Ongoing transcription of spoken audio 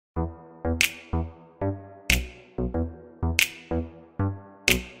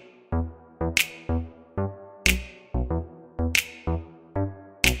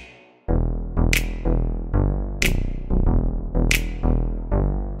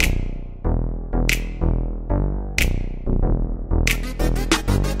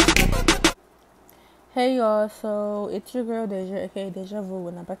Hey y'all, so it's your girl Deja, aka Deja Vu,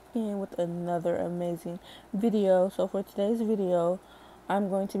 and I'm back again with another amazing video. So for today's video, I'm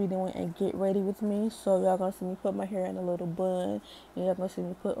going to be doing a get ready with me. So y'all gonna see me put my hair in a little bun, and y'all gonna see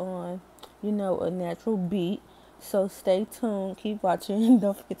me put on, a natural beat. So stay tuned, keep watching,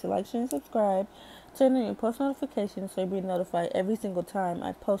 don't forget to like, share, and subscribe. Turn on your post notifications so you'll be notified every single time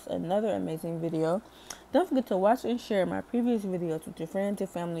I post another amazing video. Don't forget to watch and share my previous videos with your friends, your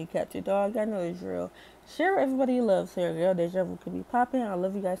family, cat, your dog. I know the drill. Share what everybody loves. So your girl Deja Vu could be popping. I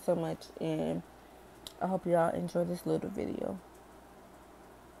love you guys so much, and I hope y'all enjoy this little video.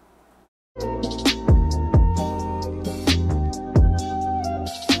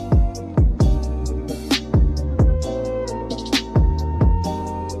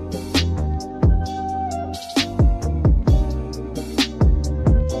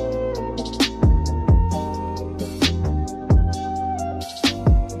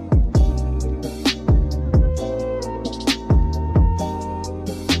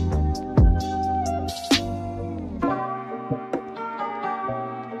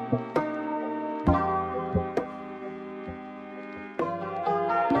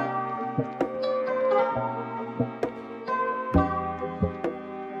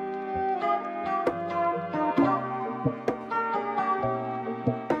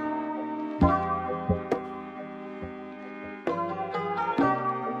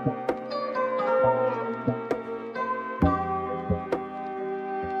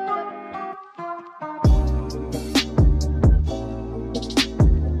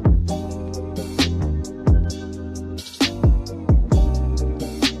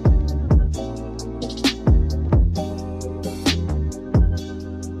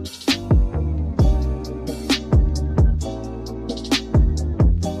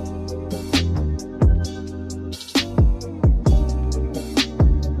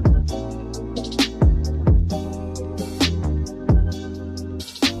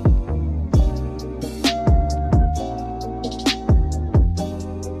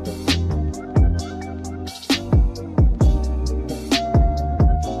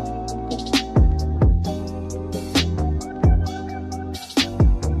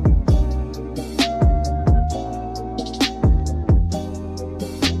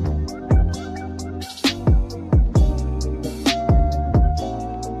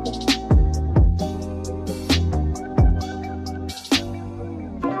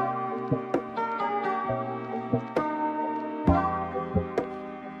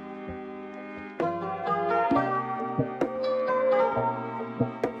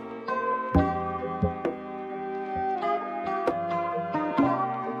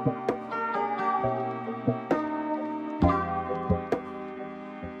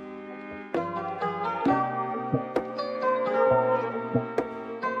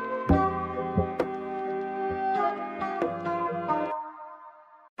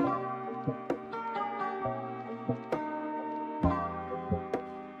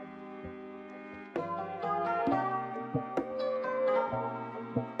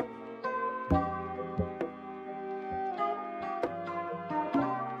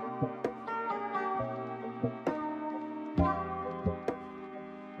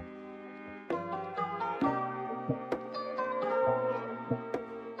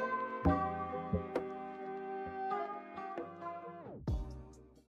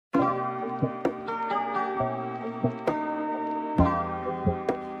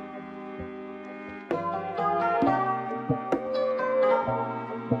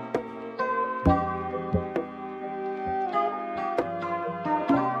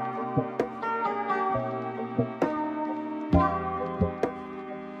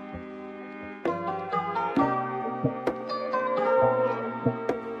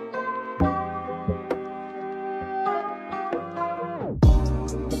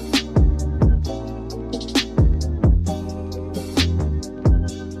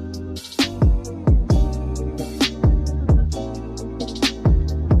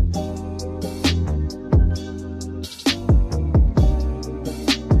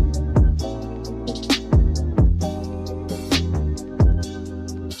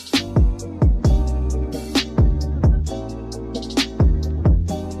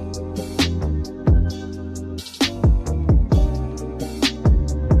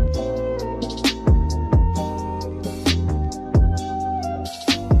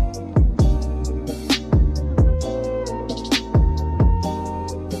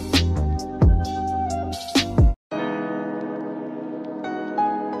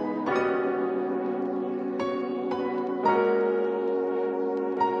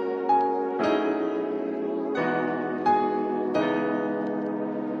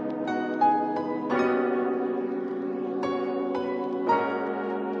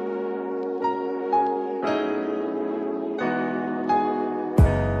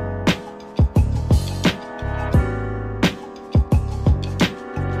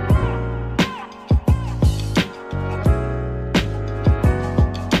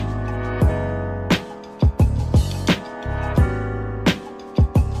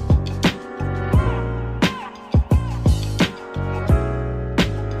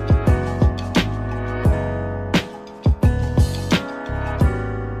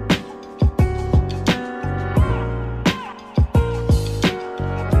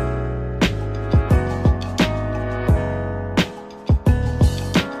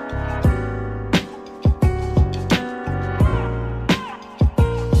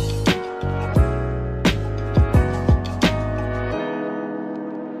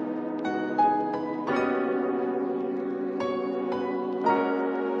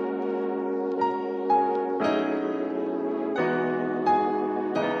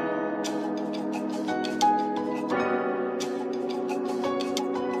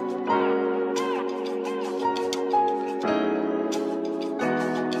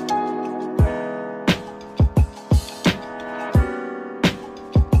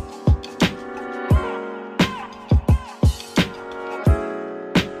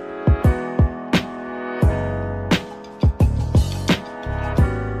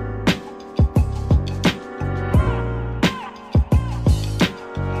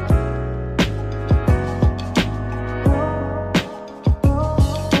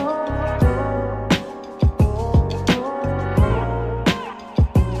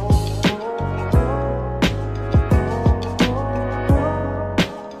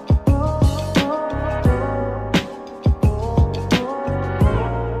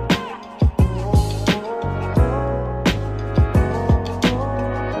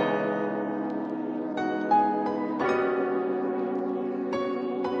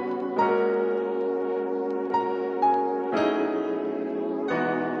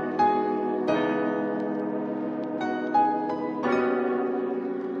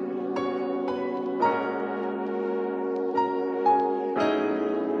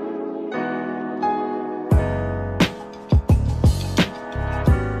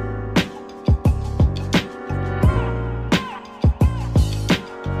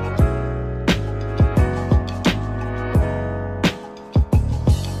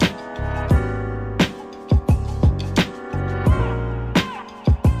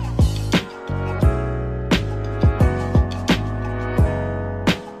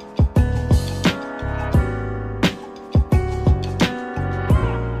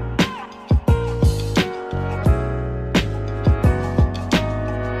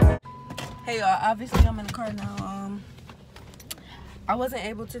 Hey y'all, obviously I'm in the car now. I wasn't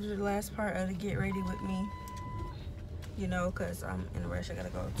able to do the last part of the get ready with me, you know, because I'm in a rush. I gotta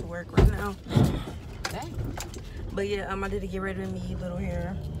go to work right now. Dang. But yeah, I did a get ready with me little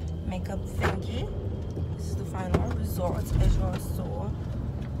hair makeup thingy. This is the final result, as y'all saw.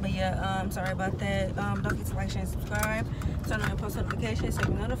 But yeah, sorry about that. Don't forget to like, share, and subscribe. Turn on your post notifications so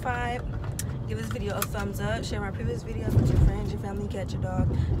you're notified. Give this video a thumbs up. Share my previous videos with your friends, your family, cat, your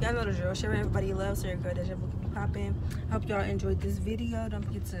dog. Y'all know the drill. Share with everybody you love so your girl DVEJU VU can be popping. Hope y'all enjoyed this video. Don't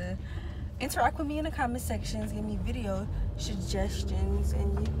forget to interact with me in the comment sections. Give me video suggestions.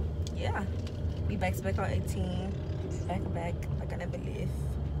 And yeah, be back to back on 18. Back like I never left.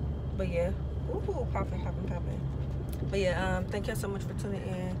 But yeah, ooh, popping. But yeah, thank y'all so much for tuning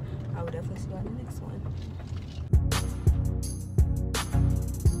in. I will definitely see y'all in the next one.